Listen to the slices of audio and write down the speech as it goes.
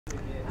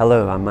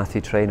Hello, I'm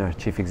Matthew Traynor,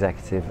 Chief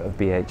Executive of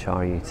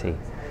BHRUT.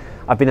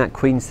 I've been at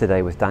Queen's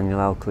today with Daniel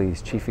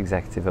Elcleys, Chief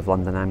Executive of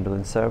London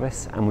Ambulance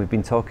Service, and we've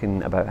been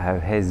talking about how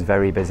his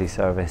very busy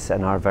service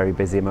and our very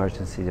busy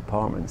emergency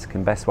departments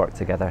can best work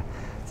together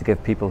to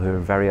give people who are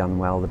very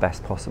unwell the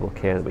best possible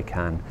care that we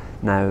can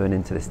now and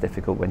into this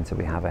difficult winter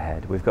we have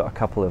ahead. We've got a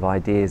couple of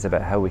ideas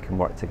about how we can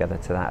work together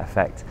to that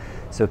effect,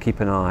 so keep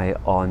an eye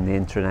on the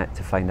intranet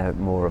to find out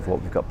more of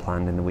what we've got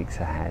planned in the weeks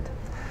ahead.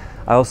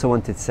 I also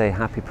wanted to say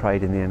Happy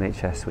Pride in the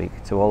NHS Week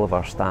to all of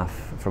our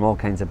staff from all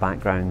kinds of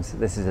backgrounds.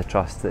 This is a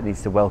trust that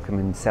needs to welcome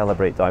and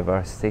celebrate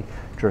diversity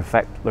to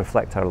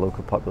reflect our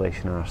local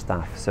population and our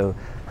staff. So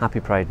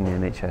Happy Pride in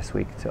the NHS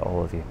Week to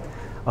all of you.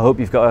 I hope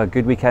you've got a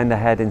good weekend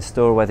ahead in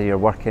store, whether you're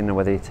working or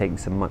whether you're taking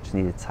some much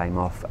needed time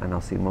off, and I'll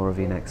see more of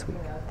you next week.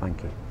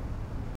 Thank you.